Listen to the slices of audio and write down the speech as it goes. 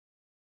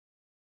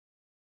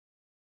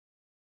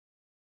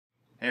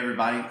Hey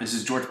everybody, this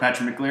is George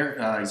Patrick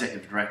McLear,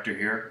 Executive Director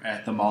here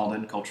at the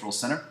Mauldin Cultural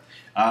Center.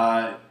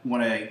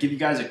 Want to give you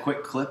guys a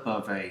quick clip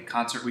of a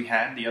concert we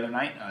had the other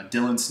night.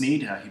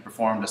 Sneed, he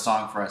performed a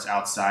song for us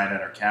outside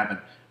at our cabin.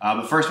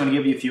 But first I want to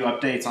give you a few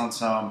updates on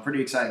some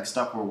pretty exciting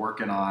stuff we're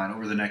working on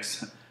over the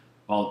next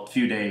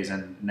few days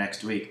and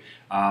next week.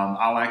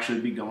 I'll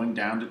actually be going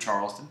down to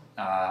Charleston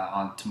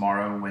on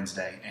tomorrow,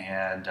 Wednesday,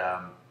 and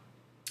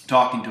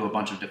talking to a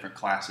bunch of different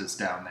classes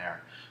down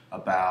there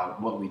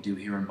about what we do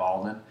here in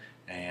Mauldin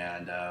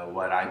and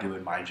what I do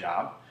in my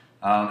job,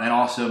 and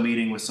also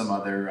meeting with some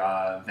other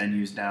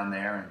venues down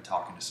there and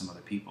talking to some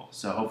other people.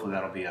 So hopefully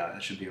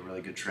that should be a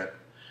really good trip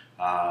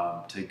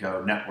to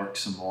go network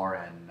some more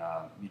and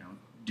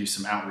do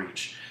some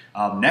outreach.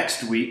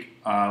 Next week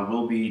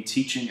we'll be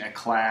teaching a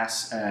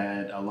class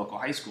at a local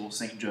high school,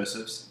 St.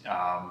 Joseph's,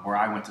 where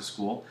I went to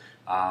school,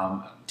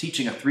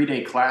 teaching a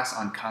 3-day class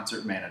on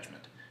concert management.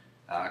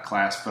 A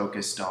class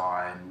focused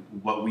on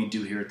what we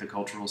do here at the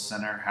Cultural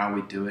Center, how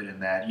we do it,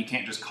 and that you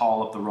can't just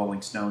call up the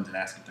Rolling Stones and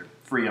ask if they're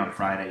free on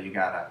Friday. There's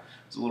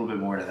a little bit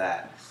more to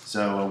that.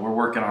 So we're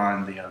working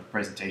on the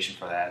presentation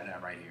for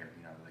that right here,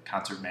 the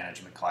concert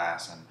management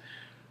class and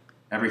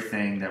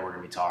everything that we're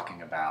going to be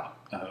talking about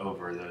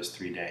over those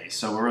 3 days.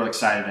 So we're really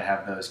excited to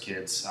have those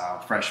kids,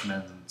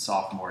 freshmen and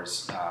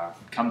sophomores,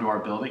 come to our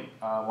building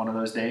one of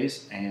those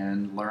days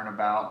and learn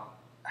about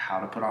how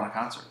to put on a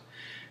concert.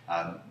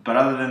 But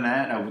other than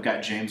that, we've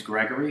got James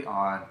Gregory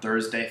on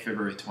Thursday,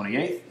 February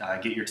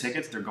 28th. Get your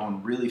tickets. They're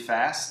going really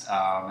fast.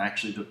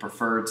 Actually, the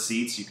preferred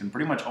seats you can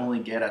pretty much only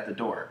get at the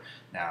door.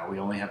 Now, we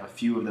only have a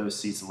few of those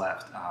seats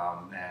left,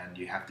 and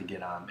you have to get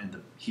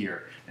them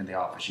here in the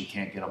office. You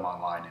can't get them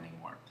online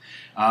anymore.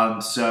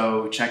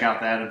 So check out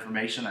that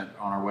information on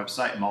our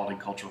website,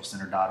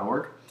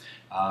 mauldinculturalcenter.org.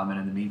 And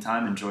in the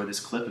meantime, enjoy this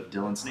clip of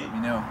Sneed. Let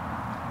me know.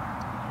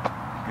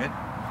 Good?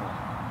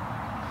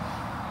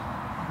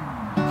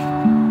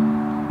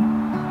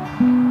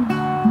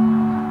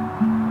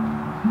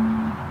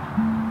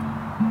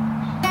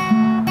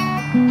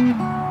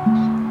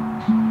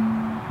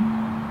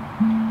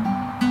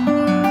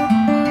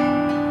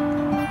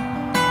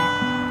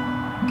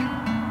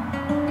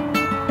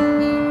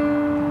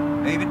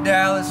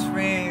 Dallas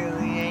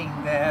really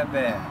ain't that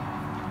bad.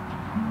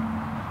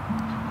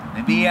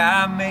 Maybe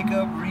I make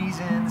up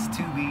reasons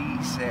to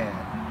be sad.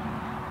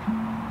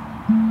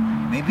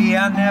 Maybe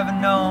I never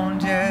known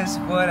just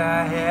what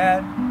I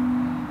had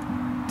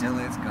till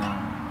it's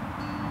gone.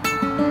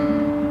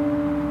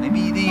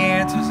 Maybe the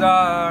answers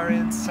are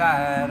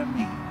inside of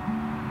me.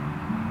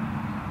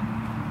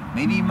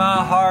 Maybe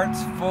my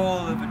heart's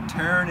full of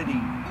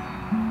eternity.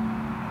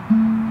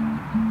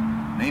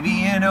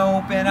 Maybe an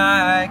open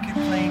eye could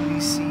plainly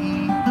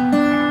see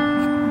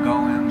I'm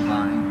going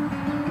blind.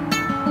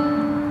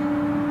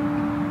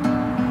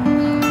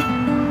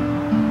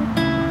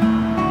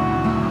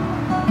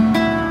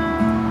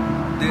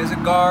 There's a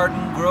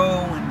garden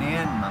growing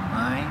in my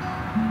mind.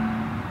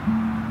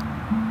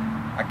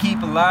 I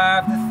keep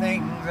alive the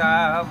things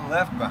I've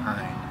left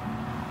behind.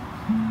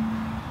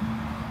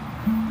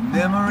 The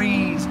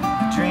memories,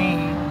 the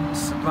dreams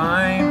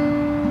sublime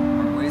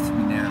are with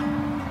me now.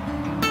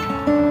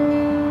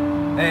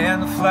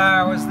 And the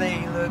flowers,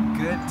 they look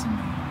good to me.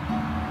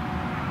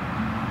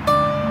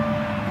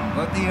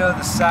 But the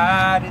other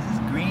side is as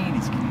green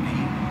as can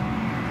be.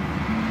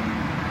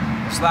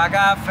 It's like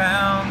I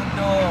found the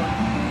door,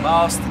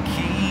 lost the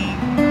key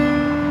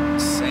at the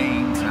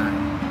same time.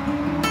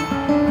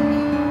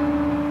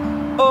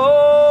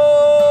 Oh,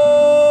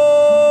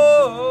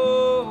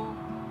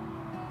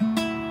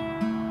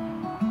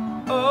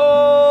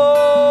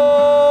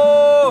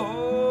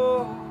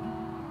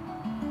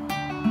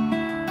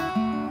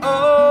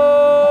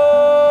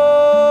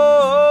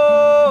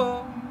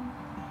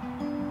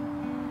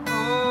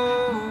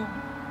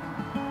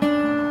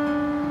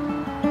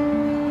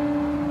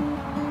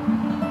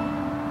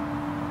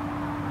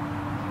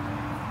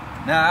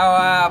 now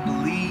I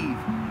believe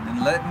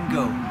in letting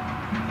go,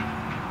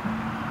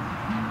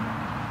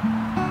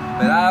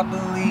 but I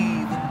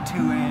believe in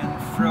to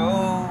and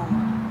fro.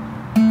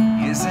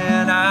 Yes,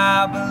 and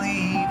I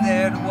believe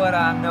that what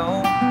I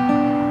know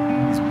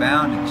is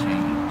bound to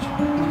change.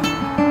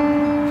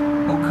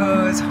 Oh,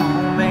 'cause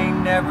home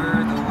ain't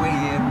never the way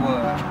it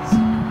was.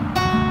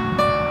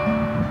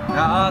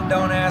 Now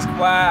don't ask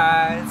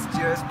why, it's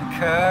just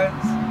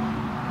because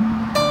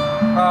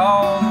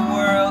all the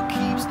world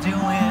keeps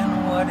doing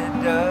what it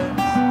does,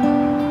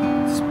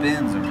 it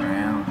spins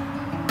around.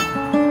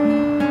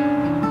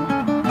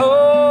 Oh,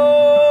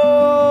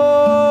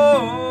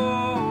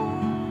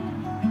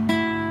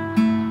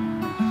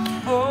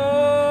 oh, oh,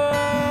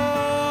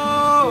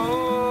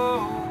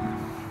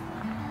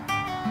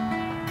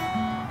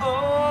 oh,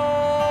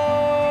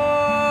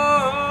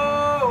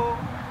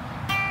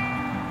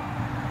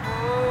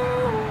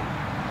 oh.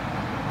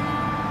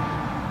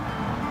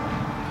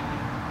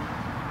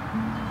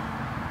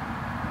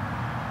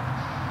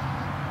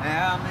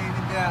 Now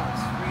maybe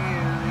Dallas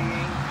really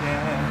ain't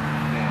that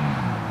bad.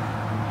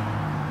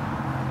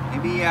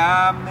 Maybe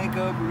I make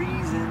up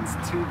reasons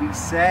to be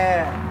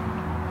sad.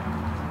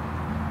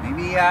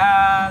 maybe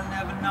I'll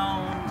never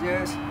know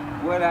just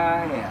what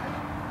I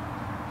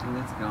had till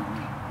it's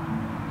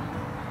gone.